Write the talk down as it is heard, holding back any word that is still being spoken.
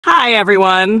Hi,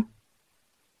 everyone.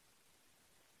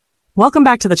 Welcome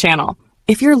back to the channel.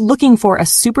 If you're looking for a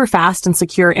super fast and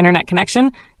secure internet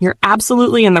connection, you're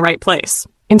absolutely in the right place.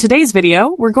 In today's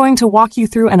video, we're going to walk you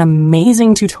through an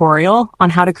amazing tutorial on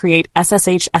how to create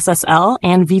SSH/SSL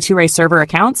and V2Ray server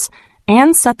accounts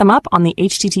and set them up on the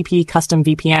HTTP Custom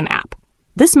VPN app.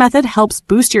 This method helps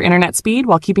boost your internet speed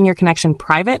while keeping your connection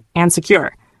private and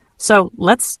secure. So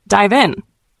let's dive in.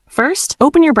 First,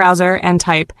 open your browser and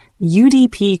type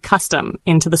HTTP Custom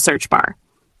into the search bar.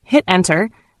 Hit enter,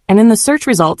 and in the search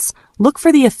results, look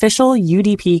for the official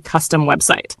HTTP Custom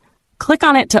website. Click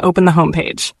on it to open the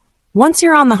homepage. Once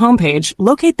you're on the homepage,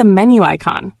 locate the menu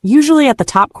icon, usually at the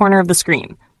top corner of the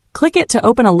screen. Click it to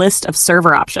open a list of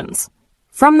server options.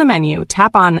 From the menu,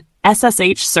 tap on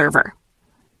SSH Server.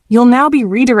 You'll now be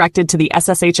redirected to the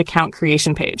SSH account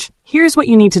creation page. Here's what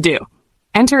you need to do.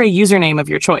 Enter a username of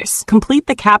your choice. Complete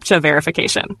the CAPTCHA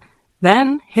verification.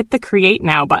 Then hit the Create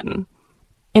Now button.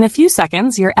 In a few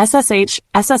seconds, your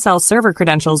SSH/SSL server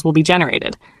credentials will be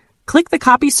generated. Click the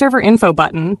Copy Server Info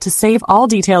button to save all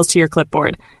details to your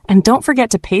clipboard, and don't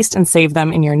forget to paste and save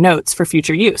them in your notes for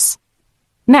future use.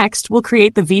 Next, we'll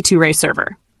create the V2Ray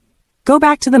server. Go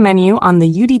back to the menu on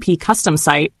the HTTP Custom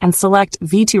site and select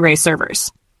V2Ray servers.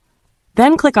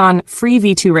 Then click on Free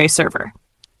V2Ray server.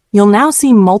 You'll now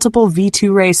see multiple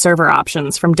V2Ray server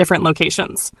options from different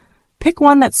locations. Pick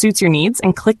one that suits your needs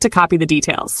and click to copy the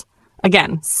details.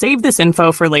 Again, save this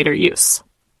info for later use.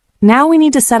 Now we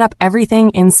need to set up everything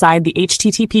inside the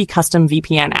HTTP Custom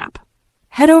VPN app.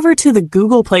 Head over to the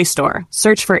Google Play Store,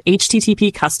 search for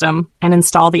HTTP Custom, and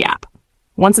install the app.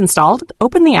 Once installed,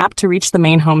 open the app to reach the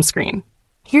main home screen.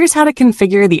 Here's how to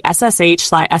configure the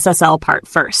SSH/SSL part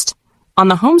first. On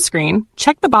the home screen,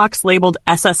 check the box labeled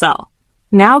SSL.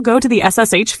 Now go to the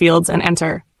SSH fields and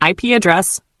enter IP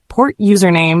address, port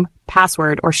username,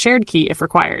 password, or shared key if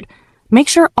required. Make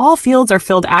sure all fields are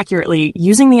filled accurately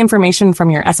using the information from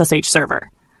your SSH server.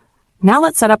 Now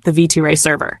let's set up the V2Ray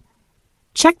server.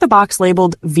 Check the box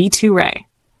labeled V2Ray.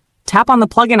 Tap on the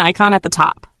plugin icon at the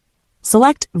top.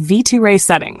 Select V2Ray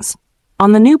settings.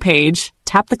 On the new page,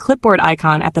 tap the clipboard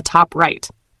icon at the top right.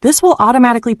 This will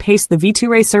automatically paste the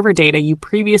V2Ray server data you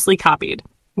previously copied.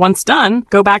 Once done,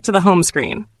 go back to the home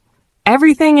screen.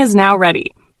 Everything is now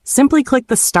ready. Simply click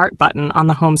the Start button on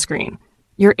the home screen.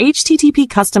 Your HTTP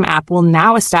Custom app will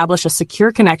now establish a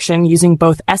secure connection using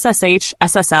both SSH,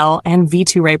 SSL, and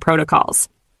V2Ray protocols.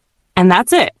 And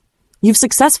that's it. You've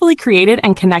successfully created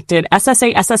and connected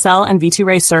SSH, SSL, and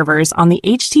V2Ray servers on the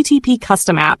HTTP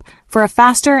Custom app for a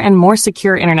faster and more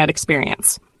secure internet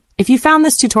experience. If you found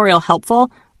this tutorial helpful,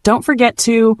 don't forget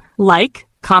to like,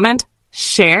 comment,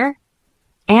 share,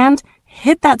 and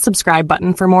hit that subscribe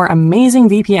button for more amazing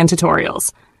VPN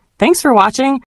tutorials. Thanks for watching.